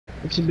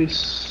It should be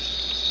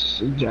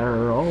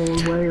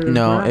Gerald. Where is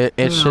No, that?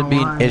 it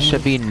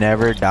should be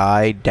never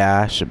die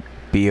dash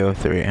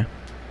BO3.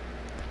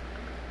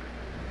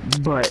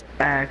 But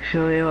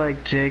actually,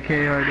 like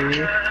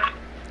JKRD.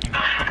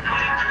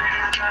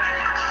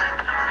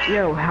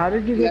 Yo, how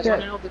did you get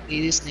that? You guys wanna know the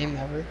neatest name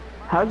ever?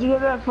 How'd you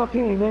get that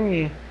fucking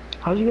thingy?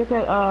 How'd you get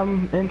that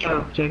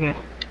intro, JK?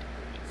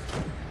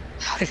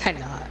 How did I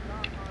not?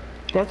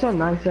 That's a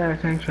nice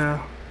ass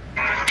intro.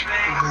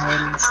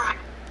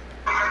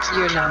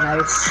 You're not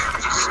nice.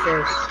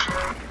 Sure.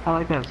 I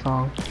like that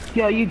song.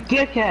 Yo, you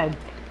dickhead!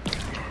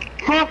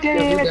 Fucking Yo,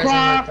 who 8 doesn't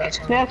o'clock! like that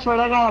song? That's right,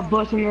 I got a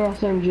bus in the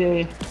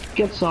SMG.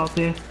 Get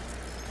salty.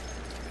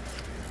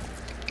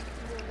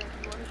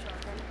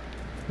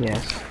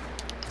 Yes.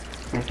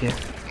 Thank you.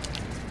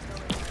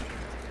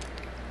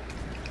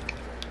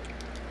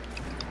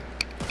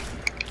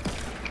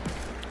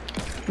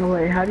 Oh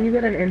wait, how do you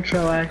get an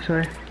intro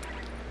actually?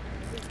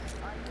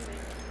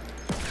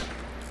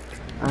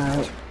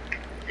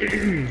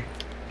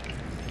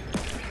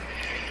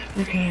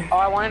 Okay. Oh,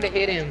 I wanted to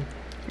hit him.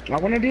 I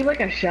want to do like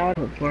a shout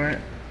out for it.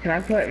 Can I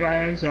put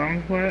my own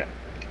song for it?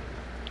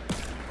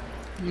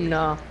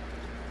 No.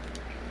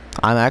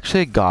 I'm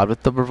actually God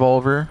with the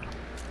revolver.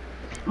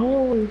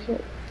 Holy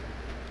shit.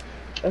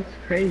 That's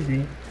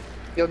crazy.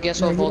 Yo,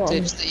 guess No, what you don't.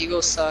 voltage? The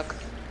Eagles suck.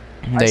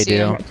 They see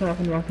do. I'm not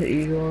talking about the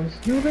Eagles.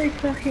 No, they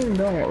fucking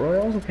don't.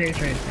 Royals are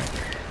Patriots.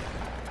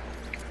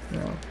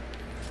 No.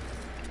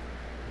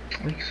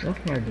 Like,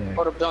 suck my dick.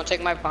 Hold up, don't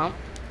take my pump.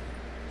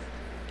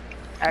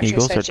 Actually,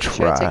 Eagles should I are should I take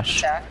the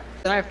trash. sack?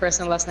 Say my first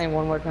and last name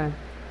one more time.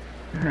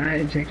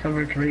 Alright, Jacob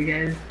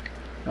Rodriguez.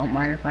 Don't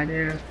mind if I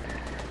do.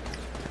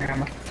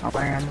 Bam. Oh,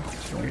 bam.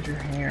 Where's your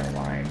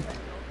hairline?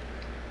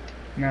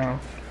 No.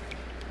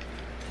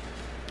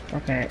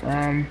 Okay,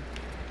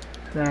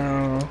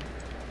 so...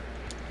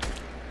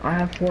 I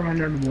have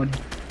 400 wood.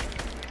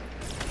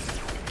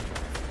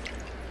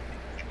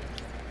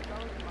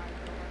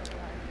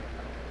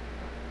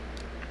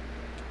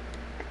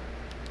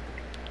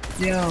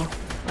 Yo,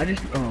 I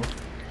just... Oh,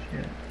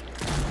 shit.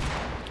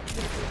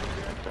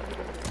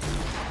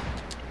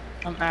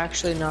 I'm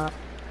actually not.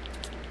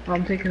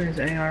 I'm taking his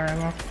AR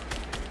ammo.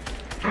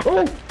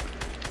 Oh!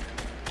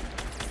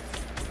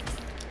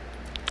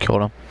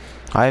 Killed him.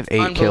 I have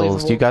 8 kills. You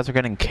Unbelievable. guys are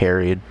getting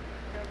carried.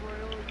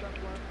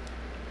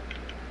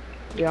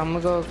 Yeah, I'm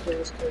gonna go for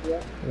this kid,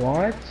 yeah.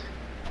 What?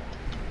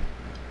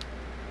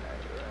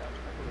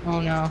 Oh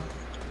no.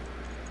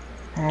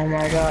 Oh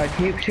my god,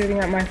 keep shooting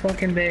at my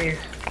fucking base.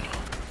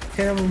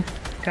 Hit him.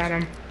 Got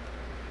him.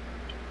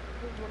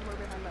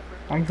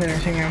 I'm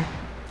finishing him.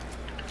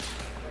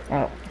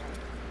 Oh.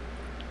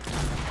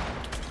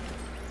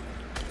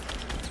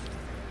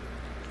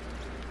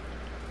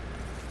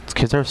 These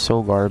kids are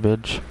so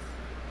garbage.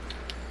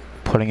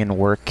 Putting in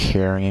work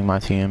carrying my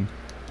team.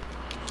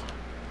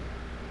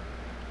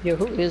 Yo,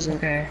 who isn't?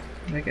 Okay,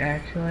 like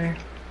actually.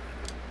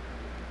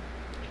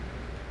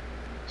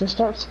 Just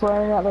start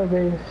spraying at their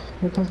base,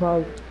 because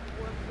like,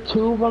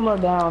 2 of them are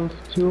down,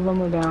 2 of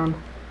them are down.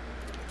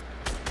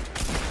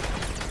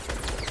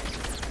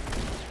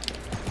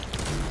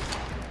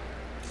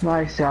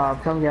 Nice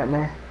job, come get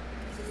me.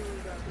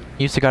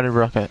 You still got a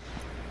rocket.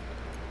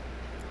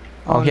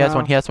 Oh, he has no.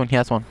 one, he has one, he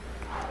has one.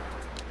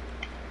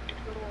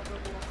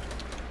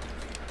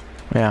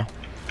 Yeah.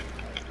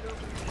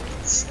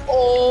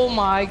 Oh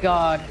my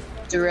god.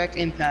 Direct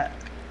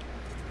impact.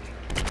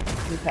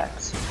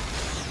 Impacts.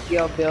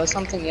 Yo, build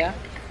something, yeah?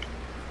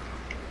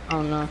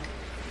 Oh no.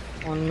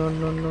 Oh no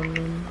no no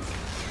no.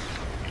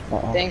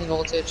 Thanks,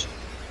 voltage.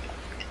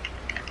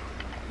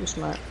 You're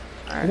smart.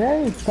 Alright.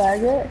 Hey,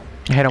 faggot.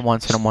 Hit him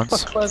once, hit him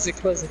once. Close it,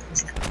 close it,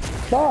 close it.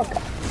 Fuck.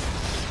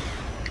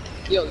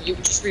 Yo, you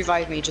just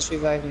revive me, just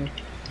revive me.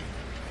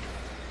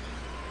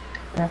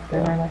 We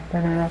could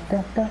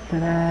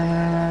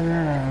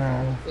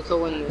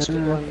win this, we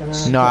could win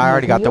this. No, I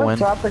already got the win.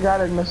 Drop the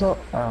guided missile.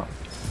 Oh.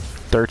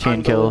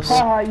 13 kills.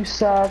 Haha, you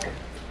suck.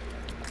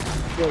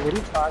 Yo, what are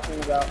you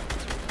talking about?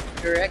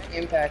 Direct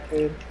impact,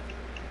 dude.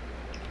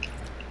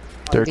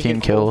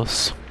 13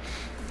 kills.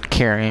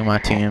 Carrying my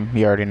team,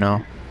 you already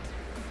know.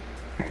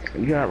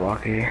 You got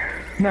lucky.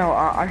 No,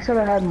 I should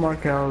have had more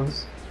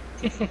kills.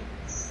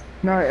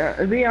 No,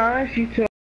 to be honest, you took